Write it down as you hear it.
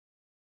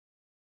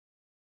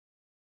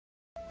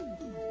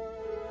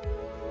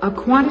A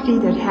quantity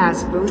that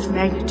has both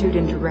magnitude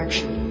and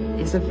direction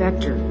is a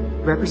vector,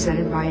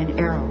 represented by an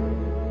arrow.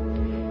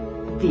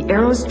 The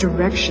arrow's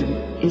direction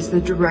is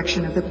the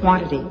direction of the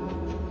quantity,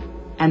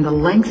 and the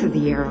length of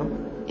the arrow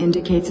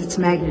indicates its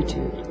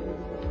magnitude.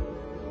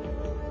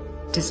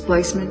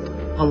 Displacement,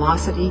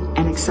 velocity,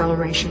 and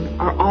acceleration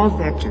are all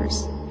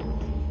vectors.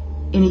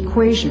 In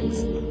equations,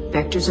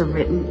 vectors are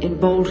written in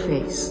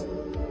boldface.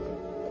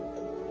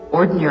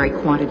 Ordinary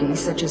quantities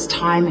such as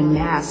time and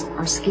mass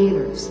are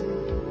scalars.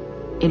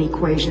 In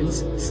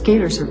equations,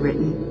 scalars are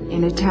written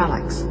in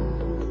italics.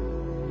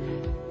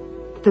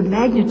 The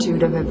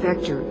magnitude of a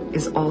vector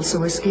is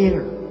also a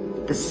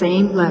scalar, the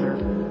same letter,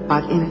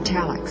 but in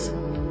italics.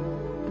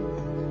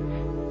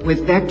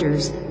 With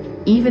vectors,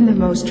 even the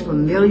most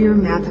familiar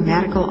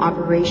mathematical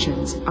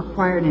operations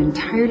acquire an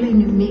entirely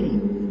new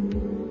meaning.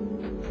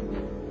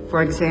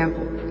 For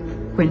example,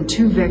 when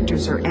two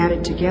vectors are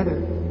added together,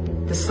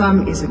 the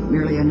sum isn't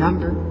merely a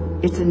number,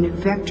 it's a new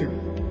vector.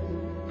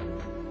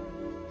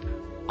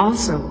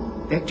 Also,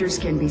 vectors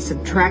can be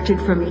subtracted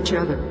from each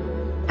other,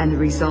 and the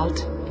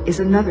result is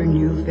another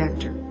new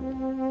vector.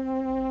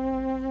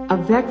 A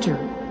vector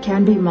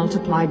can be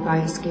multiplied by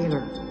a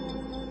scalar.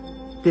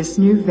 This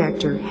new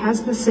vector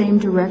has the same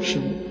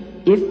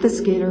direction if the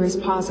scalar is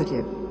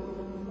positive,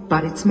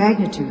 but its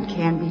magnitude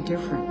can be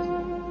different.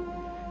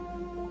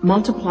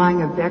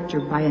 Multiplying a vector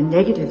by a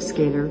negative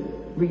scalar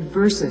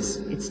reverses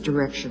its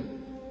direction.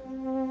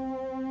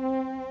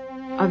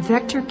 A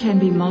vector can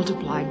be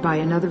multiplied by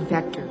another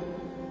vector.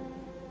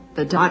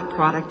 The dot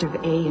product of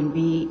A and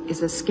B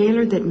is a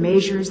scalar that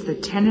measures the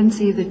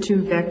tendency of the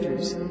two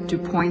vectors to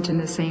point in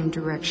the same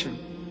direction.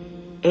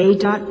 A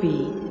dot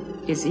B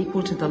is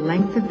equal to the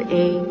length of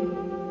A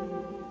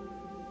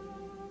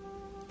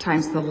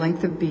times the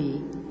length of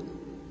B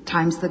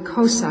times the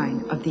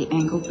cosine of the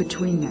angle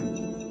between them.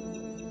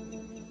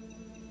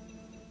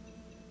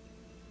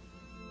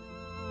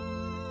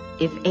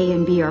 If A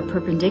and B are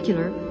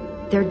perpendicular,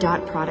 their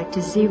dot product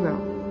is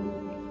 0.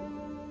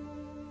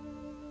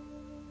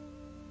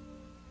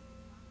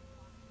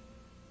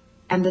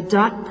 And the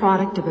dot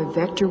product of a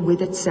vector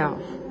with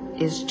itself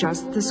is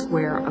just the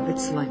square of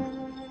its length.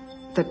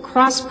 The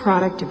cross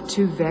product of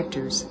two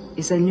vectors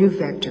is a new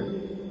vector,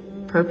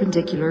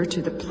 perpendicular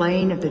to the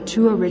plane of the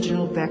two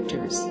original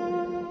vectors.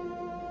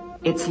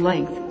 Its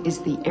length is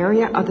the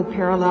area of the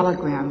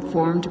parallelogram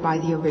formed by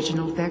the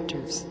original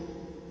vectors.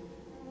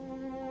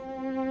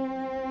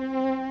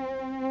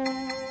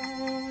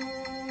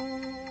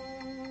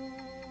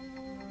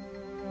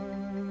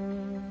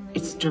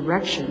 Its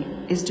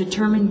direction is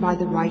determined by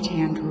the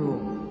right-hand rule.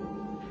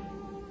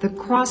 The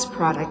cross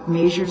product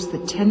measures the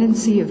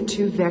tendency of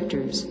two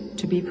vectors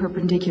to be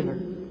perpendicular,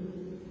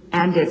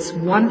 and it's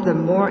one of the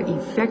more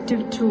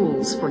effective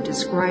tools for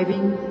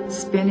describing,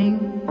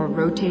 spinning, or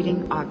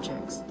rotating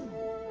objects.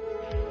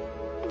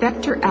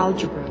 Vector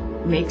algebra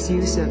makes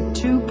use of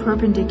two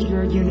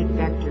perpendicular unit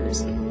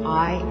vectors,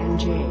 I and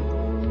j.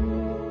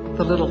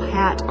 The little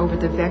hat over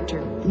the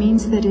vector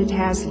means that it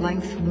has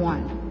length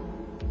 1.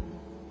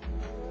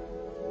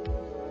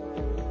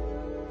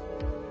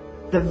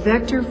 The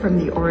vector from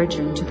the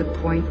origin to the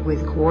point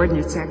with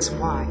coordinates x,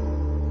 y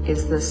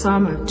is the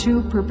sum of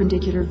two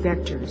perpendicular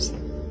vectors,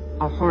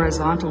 a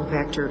horizontal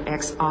vector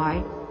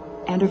xi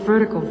and a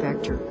vertical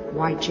vector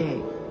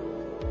yj.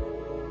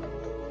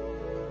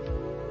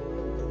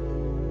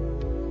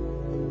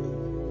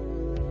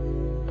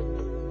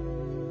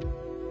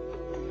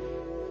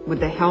 With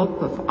the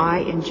help of I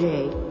and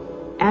j,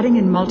 adding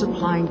and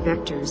multiplying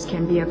vectors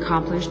can be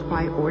accomplished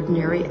by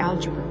ordinary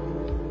algebra.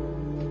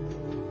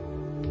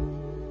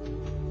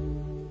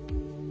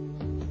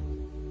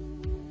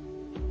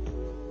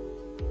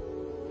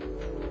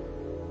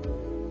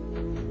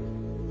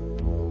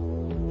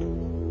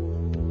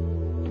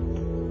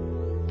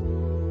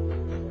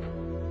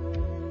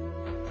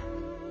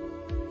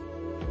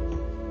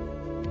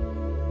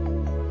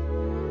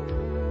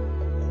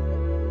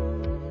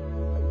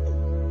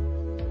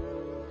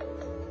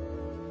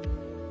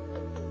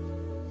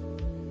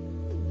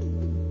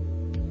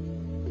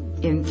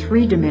 In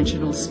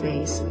three-dimensional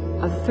space,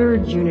 a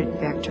third unit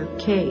vector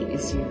k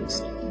is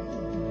used.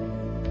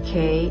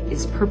 K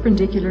is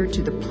perpendicular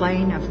to the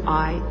plane of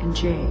I and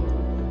j.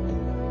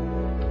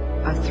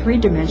 A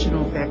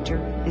three-dimensional vector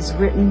is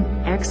written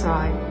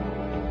xi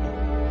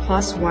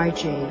plus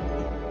yj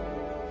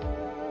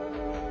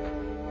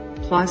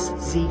plus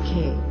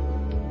zk.